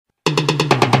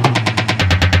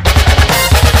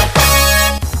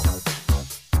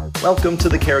Welcome to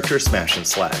the Character Smash and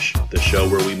Slash, the show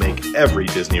where we make every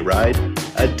Disney ride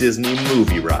a Disney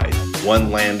movie ride, one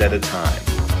land at a time.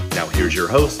 Now here's your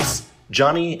hosts,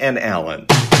 Johnny and Alan.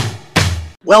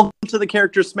 Welcome to the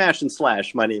Character Smash and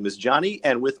Slash. My name is Johnny,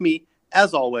 and with me,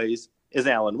 as always, is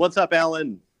Alan. What's up,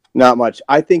 Alan? Not much.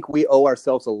 I think we owe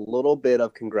ourselves a little bit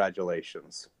of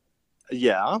congratulations.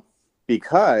 Yeah?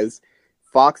 Because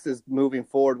Fox is moving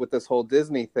forward with this whole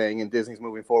Disney thing, and Disney's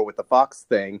moving forward with the Fox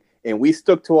thing, and we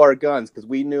stuck to our guns because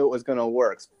we knew it was going to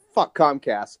work. Fuck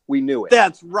Comcast. We knew it.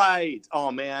 That's right.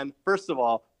 Oh, man. First of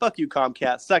all, fuck you,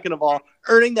 Comcast. Second of all,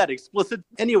 earning that explicit.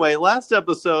 Anyway, last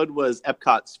episode was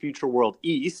Epcot's Future World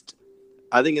East.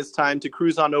 I think it's time to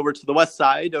cruise on over to the west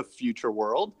side of Future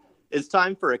World. It's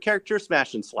time for a Character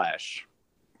Smash and Slash.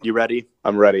 You ready?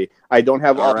 I'm ready. I don't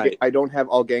have all right. I don't have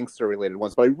all gangster related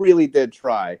ones, but I really did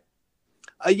try.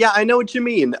 Yeah, I know what you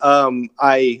mean.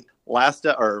 Last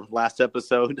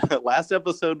episode,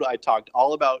 I talked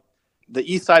all about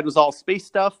the East Side was all space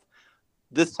stuff.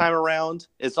 This time around,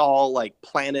 it's all like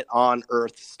planet on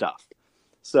Earth stuff.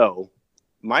 So,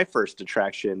 my first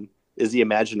attraction is the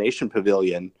Imagination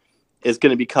Pavilion. It's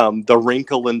going to become the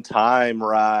Wrinkle in Time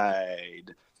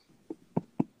ride,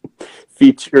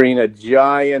 Featuring a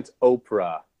giant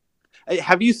Oprah. Hey,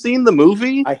 have you seen the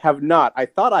movie? I have not. I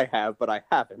thought I have, but I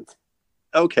haven't.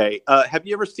 Okay. Have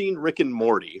you ever seen Rick and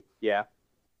Morty? Yeah.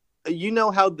 You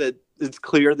know how it's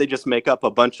clear they just make up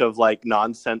a bunch of like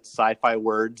nonsense sci-fi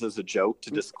words as a joke to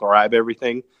describe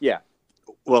everything? Yeah.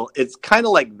 Well, it's kind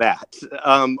of like that.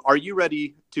 Are you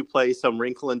ready to play some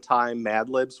Wrinkle in Time Mad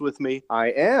Libs with me?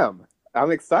 I am.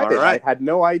 I'm excited. All right. I had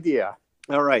no idea.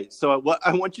 All right. So what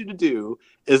I want you to do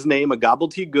is name a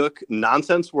gobbledygook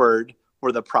nonsense word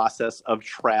for the process of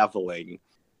traveling.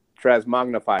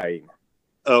 Transmagnifying.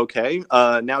 Okay.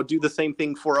 Now do the same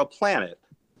thing for a planet.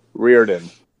 Reardon.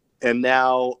 And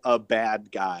now a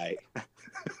bad guy.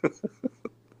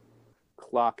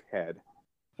 Clockhead.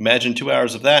 Imagine 2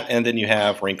 hours of that, and then you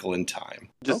have Wrinkle in Time.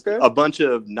 Just Okay. a bunch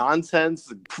of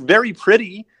nonsense. Very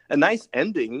pretty. A nice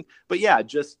ending. But yeah,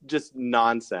 just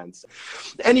nonsense.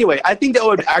 Anyway, I think that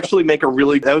would actually make a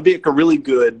really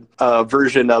good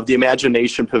version of the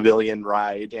Imagination Pavilion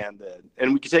ride,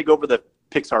 and we could take over the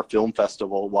Pixar Film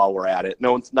Festival while we're at it.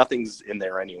 Nothing's in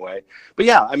there anyway. But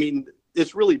yeah, I mean,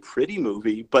 it's really pretty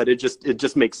movie, but it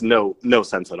just makes no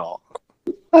sense at all.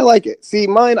 I like it. See,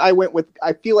 mine I went with,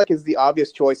 I feel like is the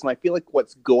obvious choice, and I feel like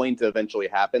what's going to eventually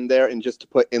happen there, and just to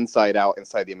put Inside Out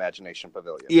inside the Imagination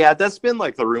Pavilion. Yeah, that's been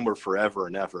like the rumor forever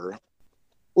and ever.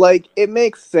 Like, it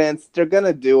makes sense. They're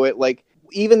gonna do it. Like,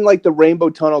 even like the Rainbow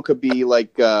Tunnel could be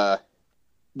like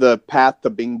the path to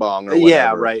Bing Bong or whatever.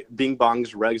 Yeah, right. Bing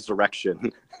Bong's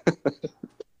resurrection.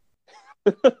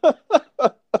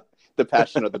 The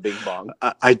Passion of the Bing Bong.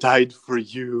 I died for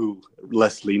you,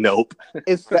 Leslie Knope.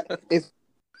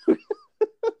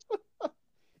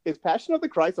 Is Passion of the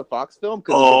Christ a Fox film?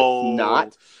 Because Oh, it's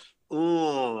not.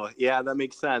 Oh, yeah, that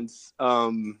makes sense.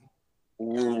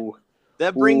 Ooh.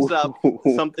 That brings Ooh. up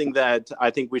something that I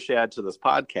think we should add to this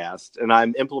podcast, and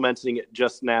I'm implementing it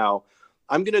just now.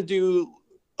 I'm going to do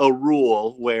a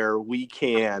rule where we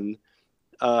can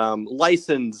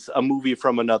license a movie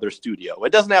from another studio.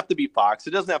 It doesn't have to be Fox.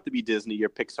 It doesn't have to be Disney or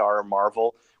Pixar or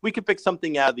Marvel. We could pick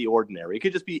something out of the ordinary. It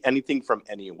could just be anything from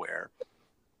anywhere.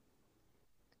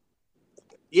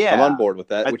 Yeah. I'm on board with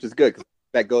that, which is good, because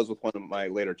that goes with one of my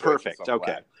later choices. Perfect. I'm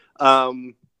Okay.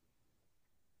 glad.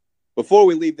 Before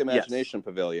we leave the Imagination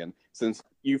Pavilion, since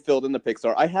you filled in the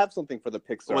Pixar, I have something for the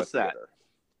Pixar What's that? theater.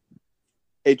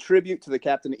 A tribute to the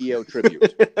Captain EO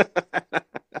tribute.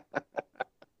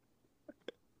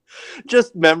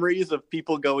 Just memories of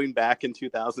people going back in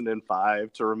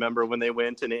 2005 to remember when they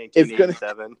went in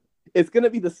 1987. It's going to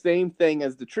be the same thing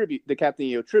as the Captain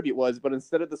EO tribute was, but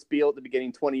instead of the spiel at the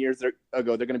beginning 20 years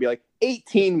ago, they're going to be like,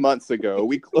 18 months ago,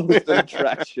 we closed an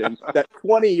attraction that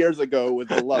 20 years ago was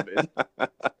beloved.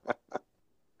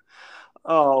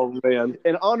 Oh, man.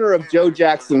 In honor of Joe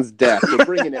Jackson's death, we're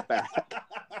bringing it back.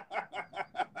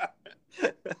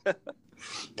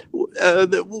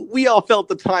 We all felt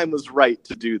the time was right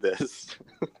to do this.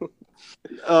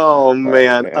 Oh,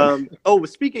 man.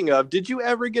 Speaking of, did you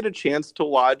ever get a chance to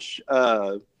watch?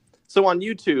 So on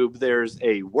YouTube, there's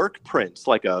a work print,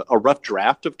 like a rough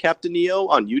draft of Captain EO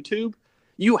on YouTube.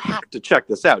 You have to check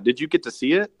this out. Did you get to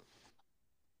see it?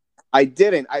 I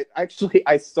didn't.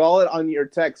 I saw it on your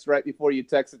text right before you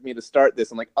texted me to start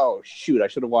this. I'm like, oh, shoot, I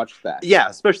should have watched that. Yeah,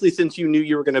 especially since you knew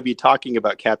you were going to be talking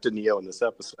about Captain EO in this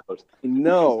episode.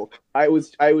 No, I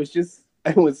was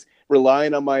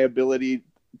relying on my ability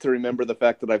to remember the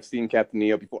fact that I've seen Captain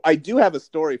EO before. I do have a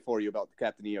story for you about the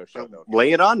Captain EO show, though.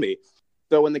 Lay it on me.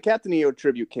 So when the Captain EO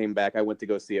tribute came back, I went to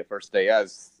go see it first day,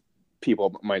 as people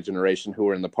of my generation who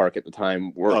were in the park at the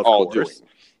time were all doing.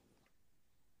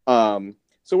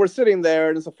 So we're sitting there,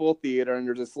 and it's a full theater, and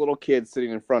there's this little kid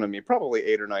sitting in front of me, probably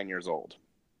 8 or 9 years old.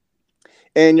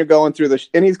 And you're going through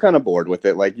and he's kind of bored with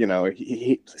it. Like,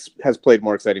 he has played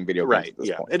more exciting video games at this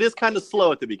point. It is kind of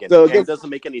slow at the beginning. So it doesn't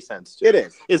make any sense. It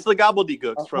is. It's the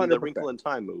gobbledygooks from the 100%. Wrinkle in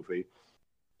Time movie.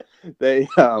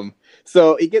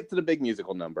 So he gets to the big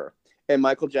musical number, and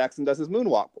Michael Jackson does his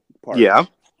moonwalk part. Yeah.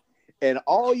 And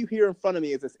all you hear in front of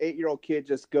me is this 8-year-old kid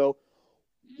just go,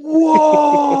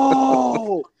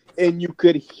 "Whoa!" And you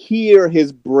could hear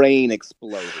his brain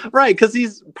exploding. Right, because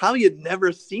he's probably had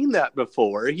never seen that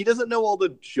before. He doesn't know all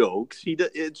the jokes.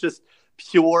 It's just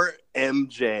pure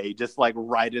MJ, just like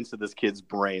right into this kid's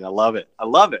brain. I love it.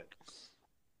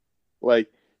 Like,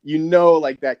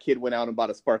 like that kid went out and bought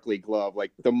a sparkly glove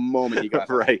like the moment he got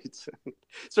home. Right.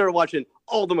 Started watching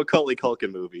all the Macaulay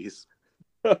Culkin movies.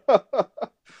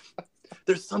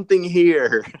 There's something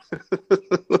here.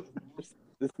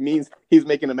 This means he's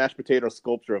making a mashed potato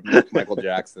sculpture of Michael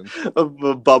Jackson.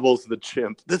 Of Bubbles the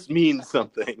chimp. This means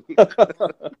something.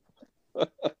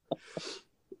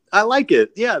 I like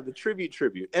it. Yeah, the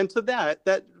tribute. And to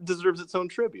that deserves its own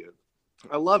tribute.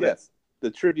 I love it. The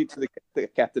tribute to the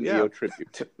Captain EO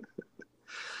tribute.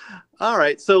 All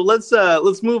right, so let's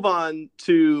move on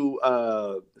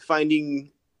to Finding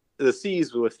the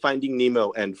Seas with Finding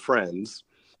Nemo and Friends.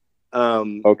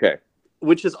 Okay.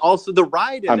 Which is also the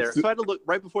ride in there. So I had to look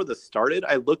right before this started.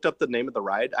 I looked up the name of the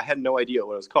ride. I had no idea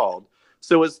what it was called.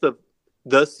 So it's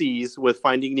the Seas with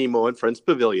Finding Nemo and Friends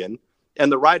Pavilion,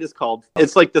 and the ride is called.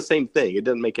 It's like the same thing. It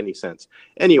doesn't make any sense.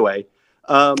 Anyway,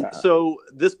 so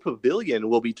this pavilion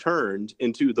will be turned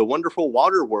into the wonderful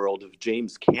water world of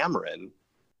James Cameron.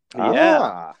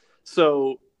 Yeah.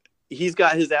 So he's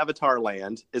got his Avatar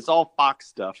land. It's all Fox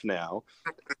stuff now.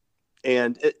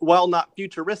 And while not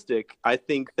futuristic, I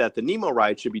think that the Nemo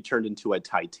ride should be turned into a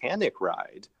Titanic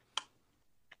ride.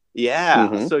 Yeah.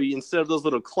 Mm-hmm. So instead of those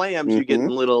little clams, you get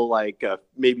little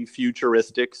maybe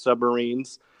futuristic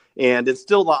submarines. And it's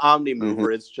still the Omni Mover.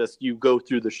 Mm-hmm. It's just you go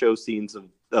through the show scenes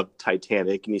of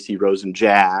Titanic, and you see Rose and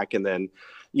Jack, and then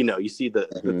you see the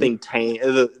thing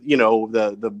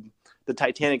the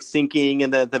Titanic sinking,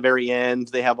 and then at the very end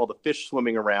they have all the fish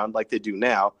swimming around like they do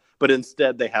now. But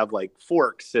instead, they have like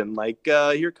forks and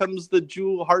here comes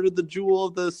the heart of the jewel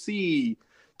of the sea,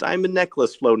 diamond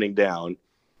necklace floating down.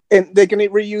 And they can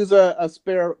reuse a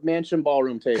spare mansion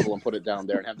ballroom table and put it down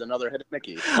there and have another head of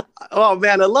Mickey. Oh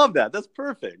man, I love that. That's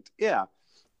perfect. Yeah,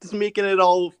 just making it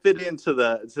all fit into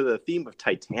the theme of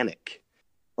Titanic.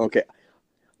 Okay,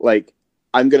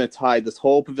 I'm gonna tie this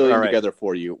whole pavilion together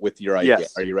for you with your idea.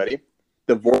 Yes. Are you ready?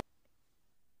 The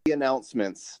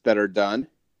announcements that are done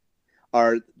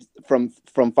are from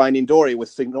Finding Dory with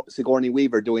Sigourney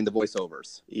Weaver doing the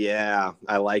voiceovers. Yeah,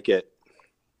 I like it.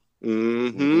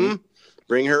 Mm-hmm.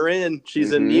 Bring her in.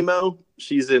 She's in Nemo.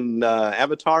 She's in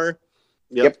Avatar.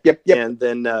 Yep. And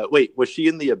then, wait, was she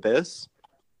in The Abyss?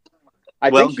 I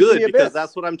think good, because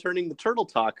that's what I'm turning the Turtle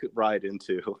Talk ride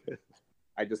into.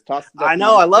 I just tossed it. I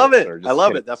know, I love it. I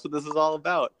love it. That's what this is all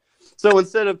about. So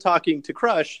instead of talking to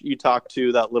Crush, you talk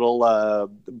to that little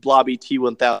blobby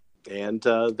T-1000. And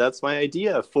that's my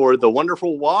idea for the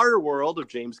wonderful water world of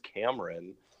James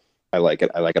Cameron. I like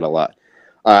it. I like it a lot.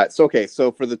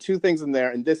 So for the two things in there,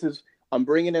 and I'm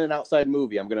bringing in an outside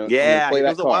movie. I'm gonna play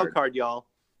that card. Wild card, y'all.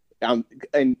 I'm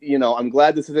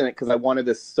glad this is in it because I wanted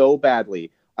this so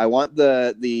badly. I want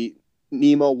the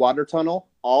Nemo water tunnel.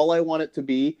 All I want it to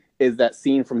be is that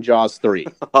scene from Jaws 3.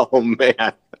 Oh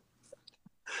man,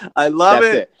 I love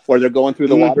it. Where they're going through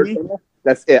the water tunnel.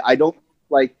 That's it. I don't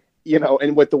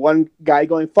and with the one guy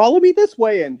going, "Follow me this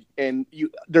way," and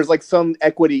there's some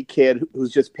equity kid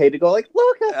who's just paid to go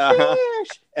look at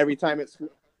fish every time. It's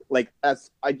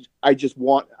I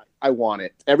want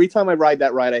it every time I ride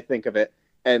that ride. I think of it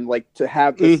and to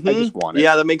have this. I just want it.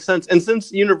 Yeah, that makes sense. And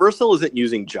since Universal isn't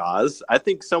using Jaws, I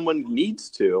think someone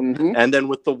needs to. And then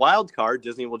with the wild card,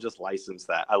 Disney will just license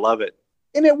that. I love it.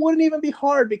 And it wouldn't even be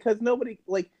hard because nobody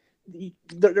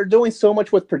they're doing so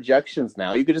much with projections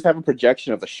now. You could just have a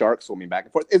projection of the shark swimming back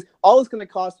and forth. All it's going to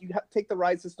cost, you have to take the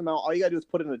ride system out. All you got to do is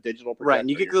put in a digital projector. Right, and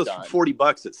you get those for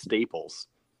 $40 at Staples.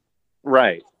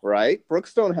 Right.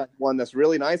 Brookstone has one that's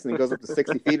really nice, and it goes up to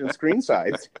 60 feet in screen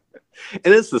size.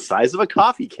 And it's the size of a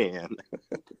coffee can.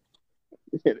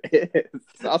 It is.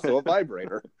 It's also a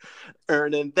vibrator.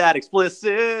 Earning that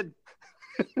explicit.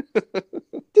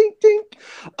 Ding, ding.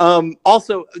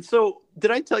 Also, so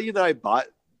did I tell you that I bought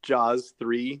Jaws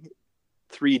 3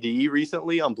 3D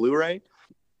recently on Blu-ray?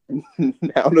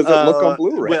 How does it look on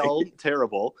Blu-ray? Well,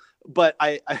 terrible. But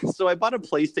I bought a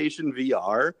PlayStation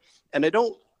VR, and I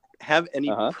don't have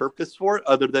any purpose for it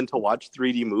other than to watch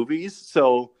 3D movies.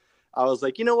 So I was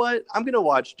like, you know what? I'm gonna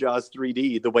watch Jaws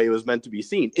 3D the way it was meant to be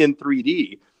seen in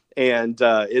 3D, and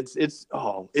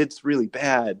it's really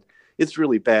bad. It's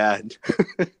really bad.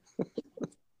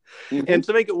 And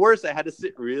to make it worse, I had to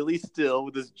sit really still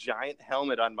with this giant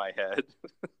helmet on my head.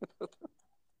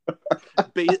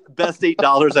 Best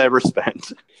 $8 I ever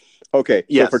spent. Okay,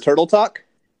 yes. So for Turtle Talk,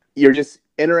 you're just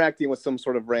interacting with some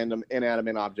sort of random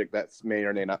inanimate object that may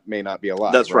or may not be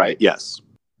alive. That's right. Yes.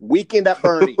 Weekend at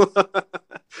Bernie's.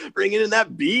 Bringing in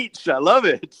that beach. I love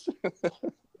it.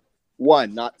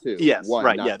 1, not 2. Yes, 1,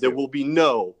 right. not Yeah, 2. there will be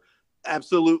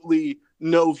absolutely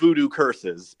no voodoo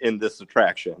curses in this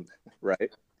attraction.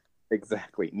 Right.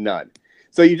 Exactly. None.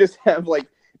 So you just have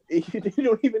you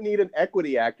don't even need an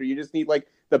equity actor. You just need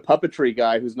the puppetry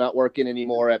guy who's not working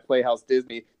anymore at Playhouse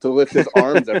Disney to lift his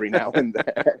arms every now and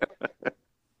then.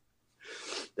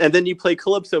 And then you play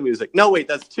Calypso music. No, wait,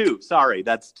 that's 2. Sorry,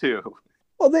 that's 2.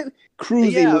 Well, then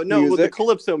cruising music. Well, the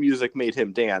Calypso music made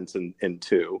him dance in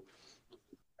 2.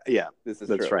 Yeah, that's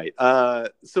true. Right.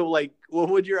 So what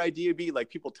would your idea be?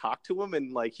 People talk to him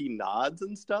and he nods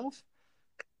and stuff?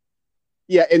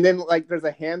 Yeah, and then there's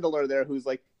a handler there who's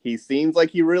he seems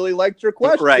like he really liked your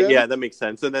question. Right, yeah, that makes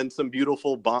sense. And then some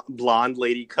beautiful blonde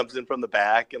lady comes in from the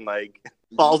back and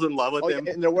falls in love with him.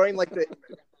 And they're wearing the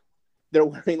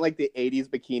 80s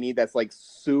bikini that's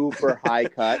super high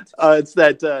cut. It's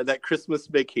that Christmas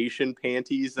vacation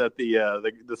panties that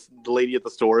the lady at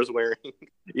the store is wearing.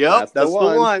 Yep, that's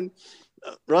the one.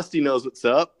 Rusty knows what's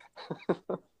up.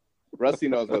 Rusty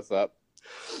knows what's up.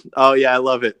 Oh yeah, I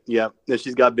love it. Yep. And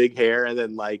she's got big hair, and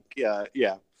then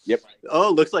yeah. Yep.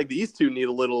 Oh, looks like these two need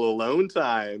a little alone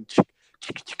time.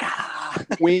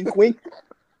 Wink, wink.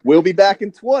 We'll be back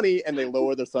in 20, and they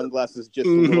lower their sunglasses just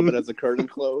a little bit as the curtain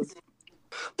closes.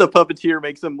 The puppeteer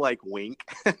makes them wink.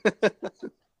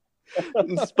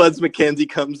 Spuds MacKenzie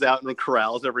comes out and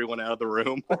corrals everyone out of the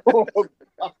room.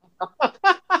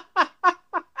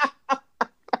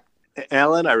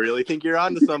 Alan, I really think you're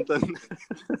onto something.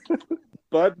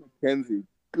 Spud MacKenzie.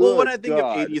 Well, when I think of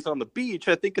 80s on the beach,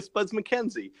 I think of Spuds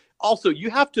MacKenzie. Also, you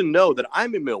have to know that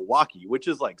I'm in Milwaukee, which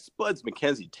is Spuds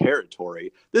MacKenzie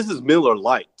territory. This is Miller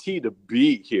Lite, T to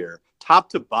B here, top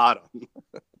to bottom.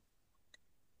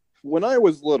 When I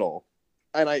was little,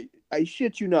 and I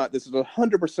shit you not, this is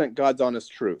 100% God's honest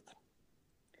truth.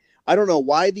 I don't know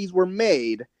why these were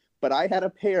made, but I had a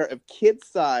pair of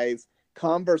kid-size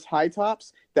Converse high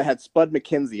tops that had Spud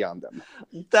MacKenzie on them.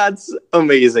 That's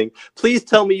amazing. Please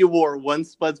tell me you wore one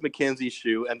Spuds MacKenzie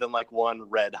shoe and then one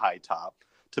red high top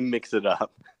to mix it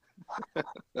up.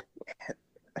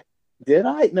 Did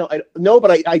I? No,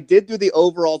 but I did do the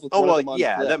overalls with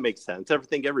yeah, that makes sense.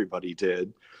 Everybody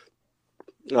did.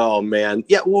 Oh man.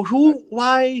 Yeah, well who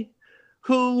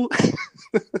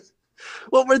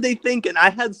what were they thinking? I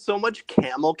had so much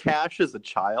Camel Cash as a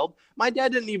child. My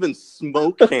dad didn't even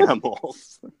smoke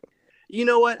Camels. You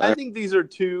know what? I think these are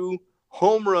 2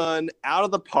 home run out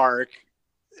of the park.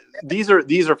 These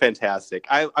are fantastic.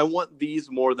 I want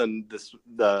these more than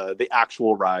the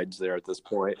actual rides there at this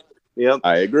point. Yep.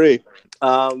 I agree.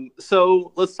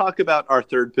 So let's talk about our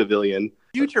third pavilion,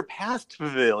 Future Past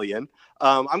Pavilion.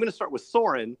 I'm going to start with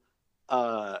Soarin'.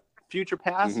 Future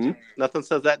Past, Nothing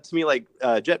says that to me like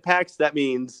jetpacks. That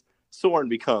means Soarin'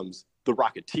 becomes the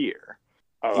Rocketeer.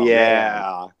 Oh,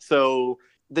 yeah. Man. So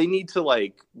they need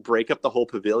to break up the whole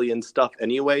pavilion stuff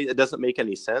anyway. It doesn't make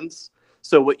any sense.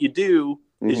 So what you do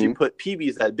is you put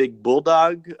Peewee's, that big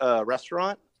bulldog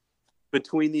restaurant,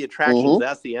 between the attractions.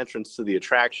 That's the entrance to the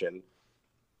attraction.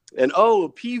 And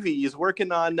Peewee is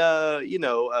working on a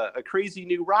crazy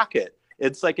new rocket.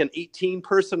 It's like an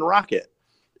 18-person rocket.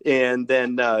 And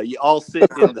then you all sit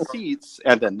in the seats,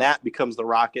 and then that becomes the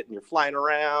rocket, and you're flying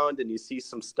around, and you see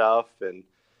some stuff, and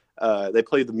they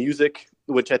play the music,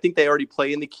 which I think they already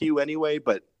play in the queue anyway.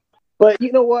 But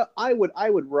you know what? I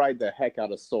would ride the heck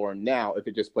out of Soarin' now if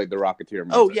it just played the Rocketeer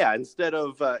music. Oh yeah, instead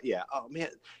of yeah. Oh man,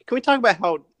 can we talk about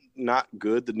how not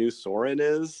good the new Soarin'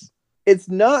 is? It's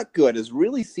not good. It's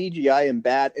really CGI and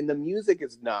bad, and the music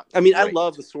is not. I mean, great. I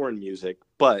love the Soarin' music,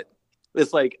 but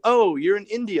it's you're in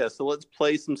India, so let's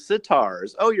play some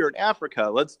sitars. Oh, you're in Africa,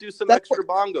 let's do some extra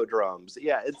bongo drums.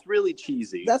 Yeah, it's really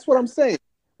cheesy. That's what I'm saying.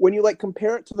 When you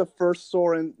compare it to the first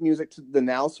Soarin' music to the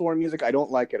now Soarin' music, I don't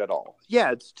like it at all.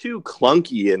 Yeah, it's too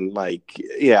clunky and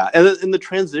yeah. And in the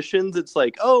transitions, it's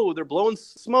they're blowing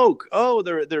smoke. Oh,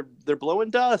 they're blowing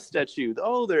dust at you.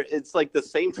 Oh, it's the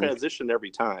same transition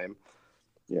every time.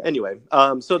 Yeah. Anyway,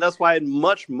 so that's why I'd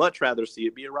much rather see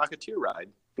it be a Rocketeer ride.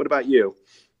 What about you?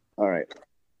 All right.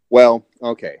 Well,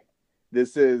 okay.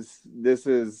 This is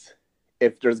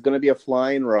if there's going to be a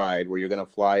flying ride where you're going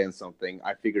to fly in something,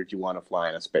 I figured you want to fly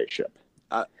in a spaceship.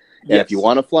 And Yes. if you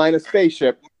want to fly in a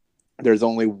spaceship, there's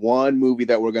only one movie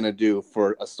that we're going to do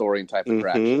for a soaring type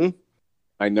attraction.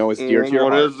 I know it's dear to your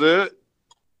What heart. is it?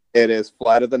 It is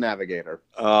Flight of the Navigator.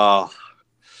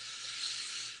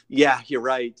 Yeah, you're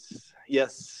right.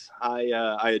 Yes,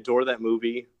 I adore that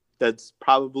movie. That's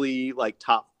probably like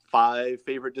top 5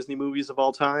 favorite Disney movies of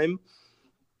all time.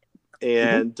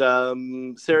 And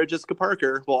Sarah Jessica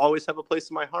Parker will always have a place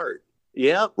in my heart.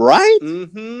 Yep. Right?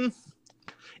 Mm-hmm.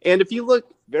 And if you look,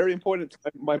 Very important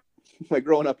to my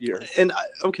growing up years. and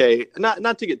okay,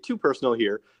 not to get too personal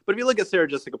here, but if you look at Sarah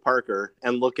Jessica Parker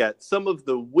and look at some of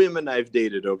the women I've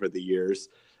dated over the years,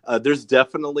 there's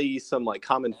definitely some like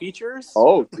common features.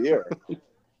 Oh, dear.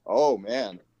 Oh,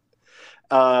 man.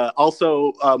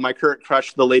 Also, my current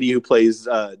crush, the lady who plays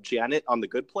Janet on The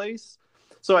Good Place.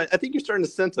 So I think you're starting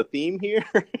to sense a theme here.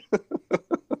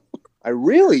 I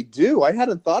really do. I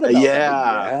hadn't thought about that.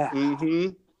 Yeah. Mm-hmm.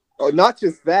 Oh, not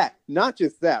just that.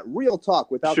 Real talk,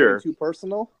 without Sure. being too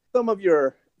personal. Some of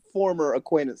your former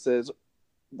acquaintances,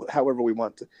 however we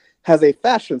want to, has a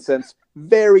fashion sense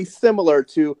very similar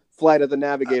to Flight of the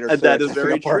Navigator. That Sarah is Jessica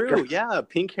very Parker. true. Yeah,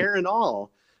 pink hair and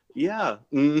all. Yeah.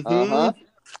 Mm-hmm. Uh-huh.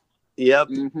 Yep.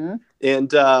 Mm-hmm.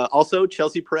 And also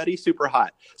Chelsea Peretti, super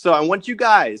hot. So I want you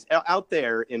guys out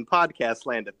there in podcast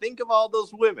land to think of all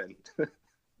those women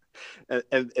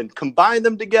and combine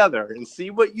them together and see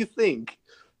what you think.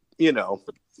 You know,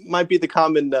 might be the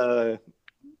common. I'm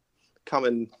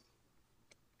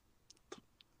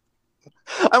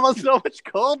on so much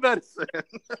cold medicine.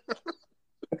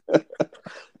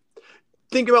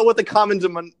 Think about what the common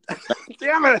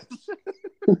damn it.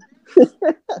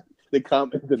 The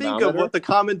common Think of denominator. what the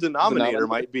common denominator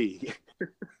might be.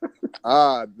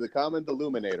 The common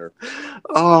deluminator.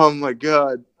 Oh my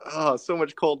god. Oh, so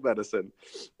much cold medicine.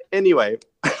 Anyway.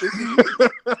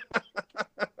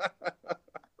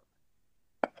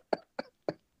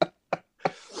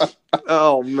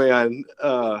 Oh man.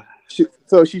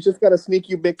 So she's just got to sneak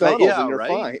you McDonald's yeah, and you're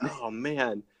right? fine. Oh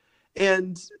man.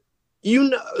 And you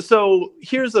know, so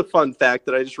here's a fun fact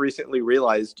that I just recently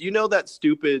realized. You know that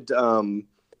stupid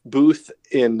booth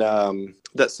in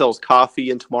that sells coffee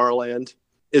in Tomorrowland?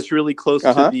 It's really close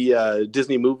to the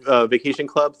Disney Vacation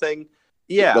Club thing.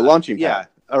 Yeah. The launching pad. Yeah.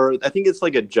 Or I think it's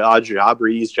like a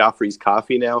Joffrey's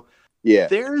Coffee now. Yeah.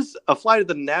 There's a Flight of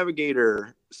the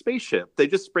Navigator spaceship. They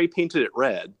just spray painted it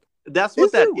red. That's what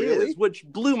Is that it really? is, which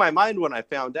blew my mind when I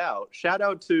found out. Shout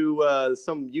out to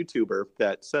some YouTuber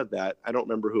that said that. I don't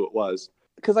remember who it was.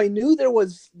 Because I knew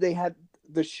they had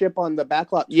the ship on the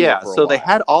backlot tour Yeah, for a so they while.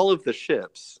 had all of the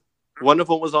ships. One of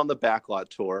them was on the backlot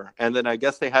tour, and then I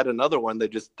guess they had another one. They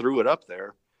just threw it up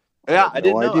there. Yeah, I had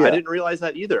didn't no know. idea. I didn't realize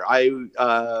that either. I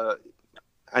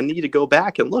need to go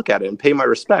back and look at it and pay my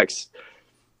respects.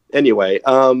 Anyway,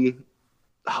 oh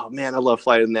man, I love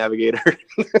Flight of the Navigator.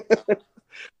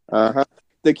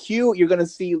 The queue, you're gonna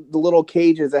see the little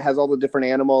cages that has all the different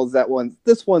animals.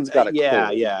 This one's got a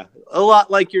yeah, a lot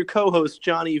like your co-host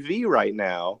Johnny V right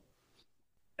now.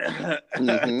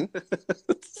 Mm-hmm.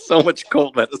 So much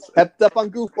cold medicine. Hepped up on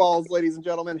goofballs, ladies and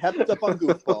gentlemen. Hepped up on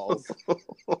goofballs.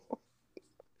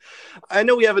 I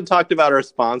know we haven't talked about our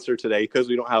sponsor today because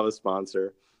we don't have a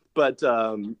sponsor, but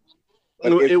But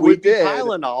it if would we be did-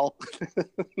 Tylenol.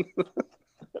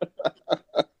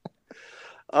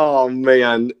 Oh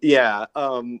man, yeah.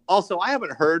 Also, I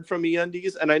haven't heard from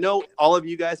MeUndies, and I know all of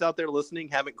you guys out there listening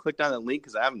haven't clicked on the link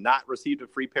because I have not received a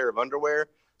free pair of underwear.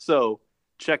 So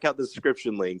check out the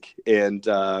description link and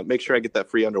make sure I get that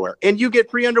free underwear. And you get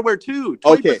free underwear too,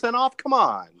 20% off. Come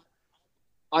on.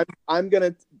 I'm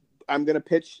gonna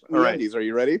pitch All right. MeUndies. Are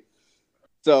you ready?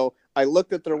 So I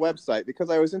looked at their website because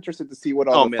I was interested to see what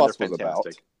all the fuss was about.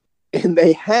 And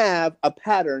they have a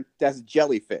pattern that's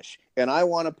jellyfish. And I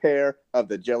want a pair of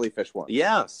the jellyfish ones.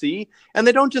 Yeah, see? And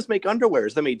they don't just make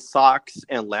underwears. They made socks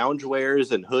and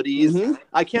loungewears and hoodies. Mhm.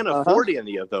 I can't afford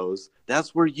any of those.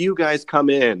 That's where you guys come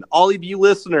in. All of you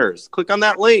listeners, click on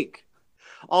that link.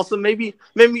 Also, maybe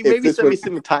send me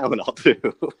some Tylenol too.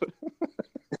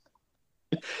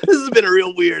 This has been a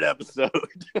real weird episode.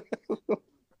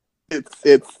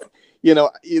 It's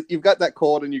you've got that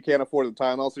cold and you can't afford the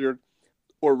Tylenol, so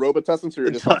or Robitussin, so you're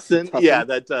just Tussin, yeah,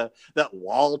 that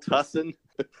wall tussin.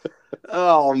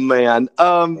 Oh man.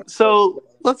 So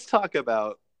let's talk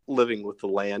about living with the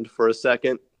land for a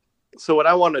second. So what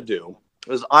I want to do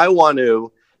is I want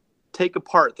to take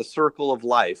apart the Circle of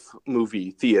Life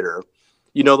movie theater.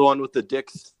 You know the one with the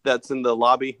dicks that's in the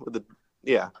lobby with the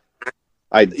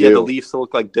I do. the leaves that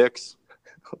look like dicks.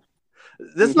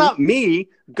 This is not me.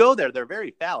 Go there. They're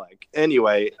very phallic.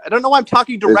 Anyway, I don't know why I'm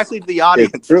talking directly to the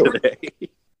audience today.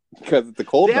 Because it's a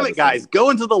cold. Damn it, guys. Go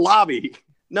into the lobby.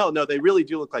 No, they really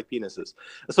do look like penises.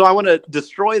 So I want to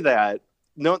destroy that.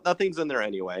 No, nothing's in there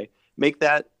anyway. Make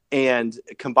that and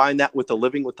combine that with the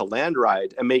Living with the Land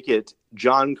ride and make it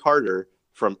John Carter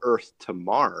from Earth to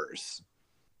Mars.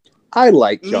 I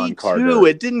like John Carter. Me too.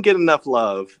 It didn't get enough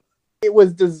love. It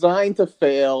was designed to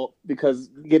fail because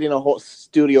getting a whole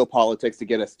studio politics to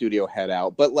get a studio head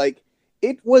out. But, like,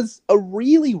 it was a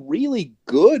really, really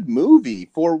good movie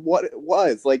for what it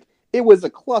was. Like, it was a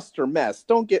cluster mess.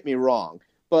 Don't get me wrong.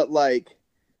 But, like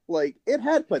it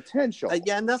had potential.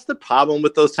 Yeah, and that's the problem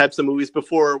with those types of movies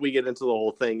before we get into the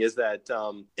whole thing is that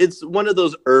it's one of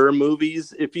those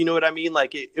movies, if you know what I mean.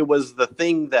 Like, it was the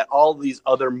thing that all these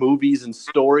other movies and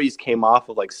stories came off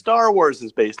of. Like, Star Wars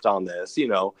is based on this, you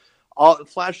know. All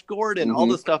Flash Gordon, all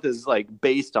the stuff is, like,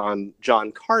 based on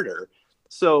John Carter.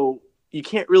 So you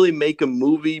can't really make a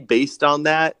movie based on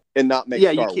that. And not make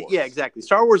Star Wars. Yeah, exactly.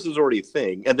 Star Wars is already a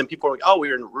thing. And then people are like, oh,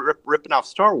 we were ripping off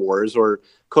Star Wars or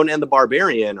Conan the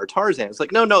Barbarian or Tarzan. It's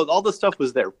like, no, all the stuff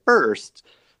was there first.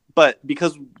 But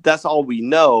because that's all we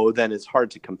know, then it's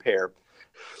hard to compare.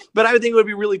 But I would think it would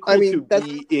be really cool to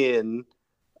be in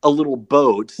a little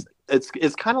boat.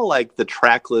 It's kind of like the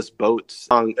trackless boats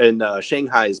in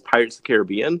Shanghai's Pirates of the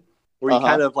Caribbean, where you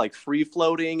kind of like free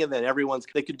floating, and then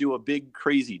they could do a big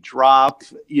crazy drop,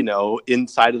 you know,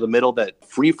 inside of the middle, that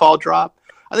free fall drop.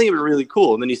 I think it would be really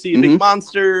cool. And then you see big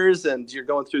monsters, and you're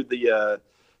going through the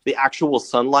actual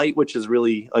sunlight, which is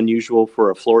really unusual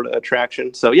for a Florida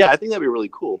attraction. So yeah, I think that'd be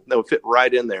really cool. That would fit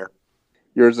right in there.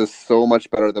 Yours is so much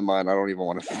better than mine. I don't even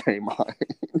want to say mine.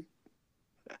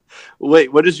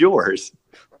 Wait, what is yours?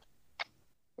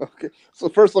 Okay, so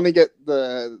first let me get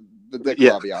the Dick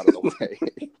Lobby out of the way.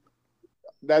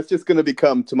 That's just going to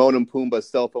become Timon and Pumbaa's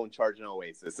cell phone charging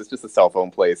oasis. It's just a cell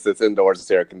phone place. It's indoors. It's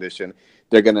air conditioned.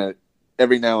 They're going to,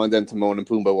 every now and then, Timon and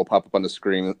Pumbaa will pop up on the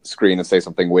screen and say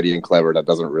something witty and clever that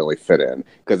doesn't really fit in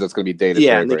because it's going to be dated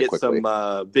very, and they very get quickly.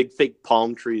 Some big fake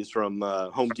palm trees from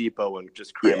Home Depot and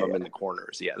just cram them in the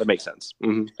corners. Yeah, that makes sense.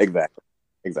 Mm-hmm.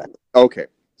 Exactly. Okay,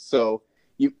 so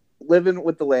you living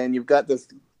with the land. You've got this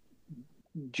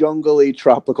jungly,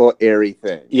 tropical, airy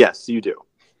thing. Yes, you do.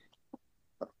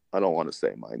 I don't want to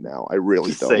say mine now. I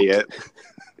really don't. Say it.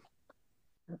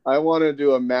 I want to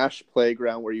do a MASH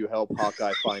playground where you help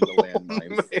Hawkeye find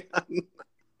the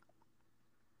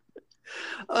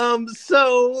landmines.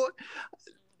 So,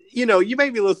 you know, you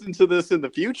maybe listen to this in the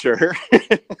future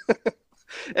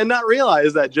and not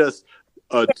realize that just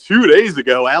 2 days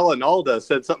ago, Alan Alda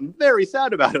said something very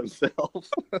sad about himself.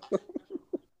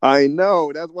 I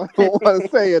know. That's why I don't want to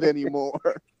say it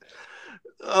anymore.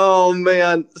 Oh,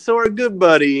 man. So our good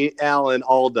buddy, Alan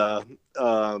Alda,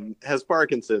 has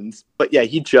Parkinson's. But yeah,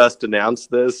 he just announced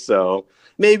this. So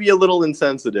maybe a little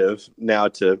insensitive now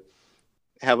to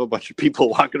have a bunch of people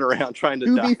walking around trying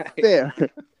to die.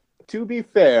 To be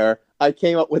fair, I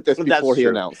came up with this before he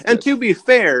announced it. And to be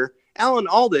fair, Alan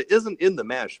Alda isn't in the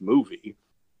MASH movie.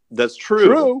 That's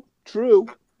true. True.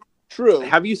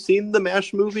 Have you seen the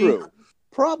MASH movie? True.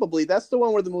 Probably. That's the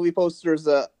one where the movie posters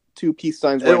two peace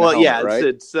signs. Right?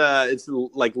 It's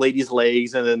like ladies'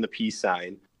 legs and then the peace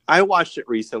sign. I watched it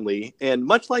recently, and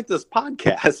much like this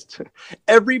podcast,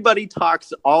 everybody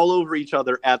talks all over each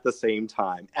other at the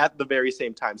very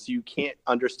same time. So you can't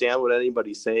understand what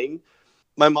anybody's saying.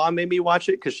 My mom made me watch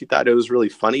it because she thought it was really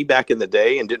funny back in the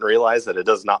day and didn't realize that it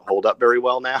does not hold up very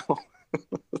well now.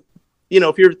 You know,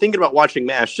 if you're thinking about watching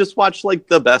MASH, just watch like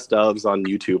the best ofs on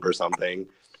YouTube or something.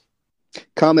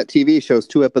 Comet TV shows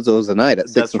 2 episodes a night at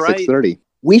 6 and 6:30.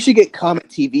 We should get Comet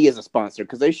TV as a sponsor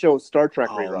because they show Star Trek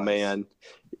reruns. Oh, man.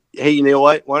 Hey, you know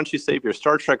what? Why don't you save your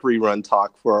Star Trek rerun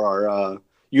talk for our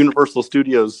Universal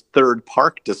Studios third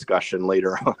park discussion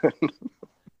later on?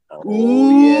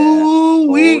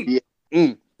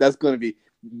 Yeah. That's going to be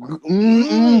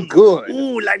good.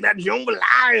 Ooh, like that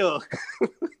jambalaya.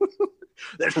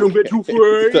 That's a bit too free.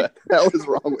 What the hell is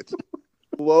wrong with you?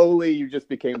 Slowly, you just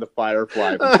became the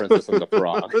Firefly from Princess and the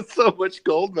Frog. With so much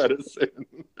cold medicine.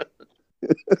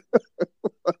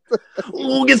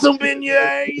 Ooh, get some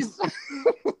beignets.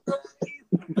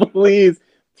 Please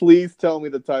tell me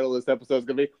the title of this episode is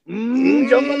going to be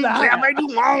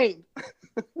Jambalaya.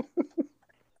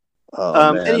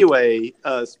 Anyway,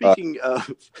 speaking of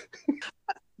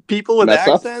people with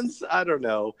accents, I don't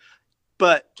know.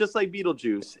 But just like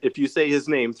Beetlejuice, if you say his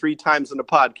name 3 times in a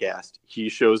podcast, he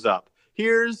shows up.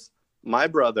 Here's my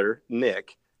brother,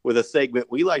 Nick, with a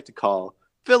segment we like to call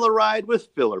Fill a Ride with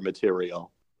Filler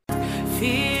Material.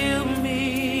 Fill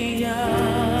me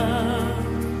up.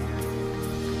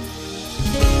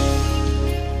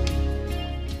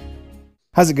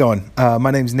 How's it going?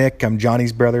 My name's Nick. I'm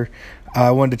Johnny's brother.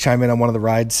 I wanted to chime in on one of the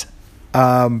rides.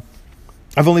 I've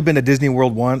only been to Disney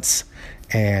World once,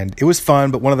 and it was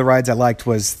fun, but one of the rides I liked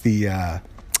was the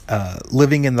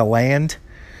Living in the Land,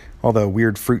 all the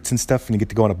weird fruits and stuff, and you get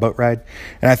to go on a boat ride.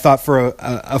 And I thought for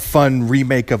a fun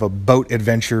remake of a boat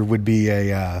adventure would be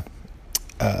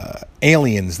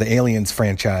Aliens, the Aliens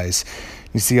franchise.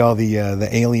 You see all the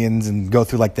aliens and go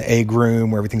through like the egg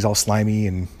room where everything's all slimy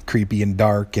and creepy and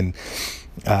dark, and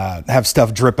have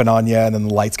stuff dripping on you, and then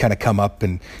the lights kind of come up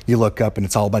and you look up and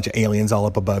it's all a bunch of aliens all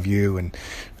up above you, and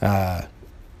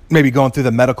maybe going through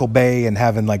the medical bay and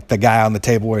having like the guy on the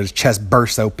table where his chest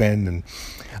bursts open, and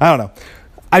I don't know.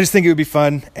 I just think it would be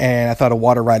fun, and I thought a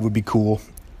water ride would be cool.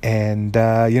 And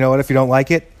you know what? If you don't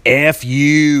like it, F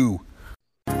you.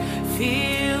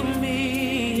 Fill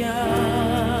me up.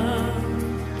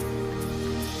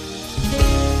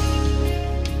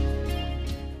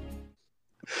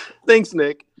 Thanks,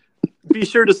 Nick. Be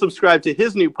sure to subscribe to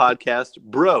his new podcast,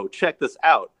 Bro, Check This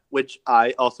Out, which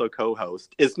I also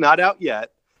co-host. It's not out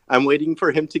yet. I'm waiting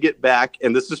for him to get back,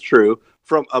 and this is true,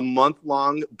 from a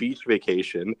month-long beach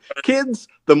vacation. Kids,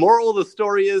 the moral of the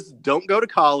story is don't go to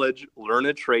college, learn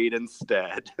a trade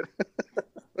instead.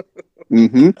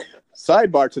 Mm-hmm.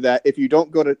 Sidebar to that, if you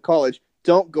don't go to college,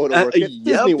 don't go to work at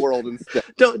Disney World instead.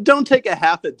 Don't take a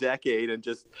half a decade and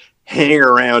just hang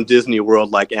around Disney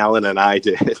World like Alan and I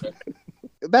did.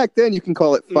 Back then, you can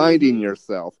call it finding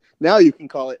yourself. Now you can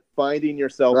call it finding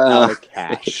yourself out of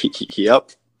cash. Yep.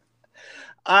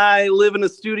 I live in a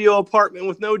studio apartment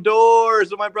with no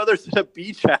doors, and my brother's in a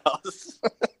beach house.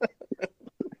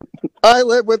 I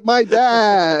live with my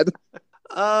dad.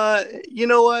 You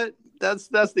know what? That's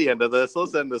the end of this.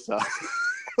 Let's end this up.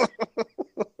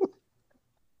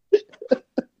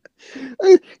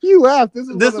 You laughed.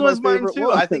 This was mine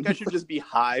too. I think I should just be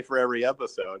high for every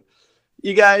episode.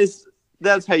 You guys,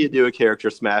 that's how you do a character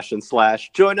smash and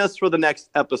slash. Join us for the next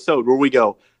episode where we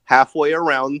go halfway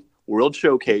around World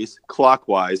Showcase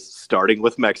clockwise, starting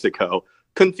with Mexico.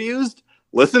 Confused?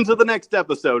 Listen to the next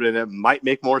episode and it might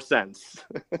make more sense.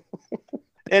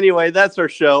 Anyway, that's our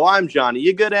show. I'm Johnny.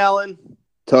 You good, Alan?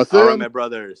 Toss All right, in. my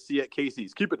brother. See you at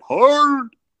Casey's. Keep it hard.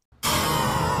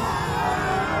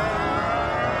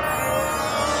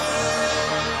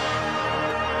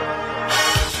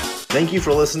 Thank you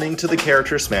for listening to the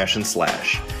Character Smash and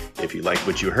Slash. If you liked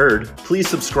what you heard, please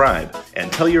subscribe and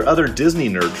tell your other Disney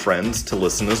nerd friends to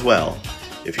listen as well.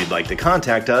 If you'd like to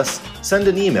contact us, send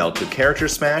an email to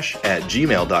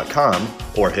charactersmash@gmail.com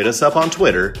or hit us up on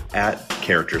Twitter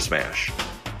 @CharacterSmash.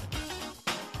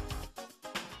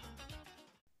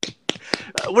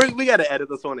 We got to edit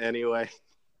this one anyway.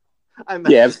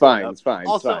 Yeah, it's fine. It's fine.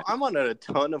 Also, it's fine. I'm on a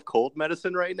ton of cold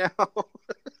medicine right now.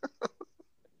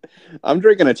 I'm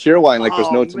drinking a cheer wine like there's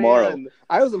no Oh, tomorrow. man.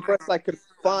 I was impressed I could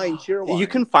find cheer wine. You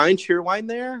can find Cheerwine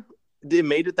there? They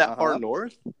made it that far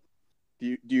north?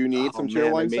 Do you need some cheer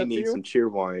wine? I may sent to need you? some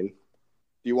Cheerwine. Do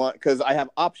you want? Because I have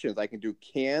options. I can do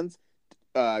cans,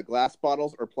 glass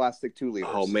bottles, or plastic 2 liters.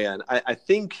 Oh man, I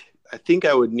think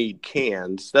I would need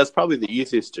cans. That's probably the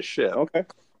easiest to ship. Okay.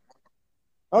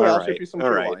 Oh, I'll ship you some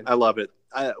cheer wine. I love it.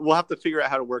 We'll have to figure out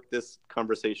how to work this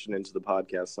conversation into the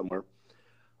podcast somewhere.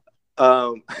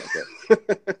 Okay.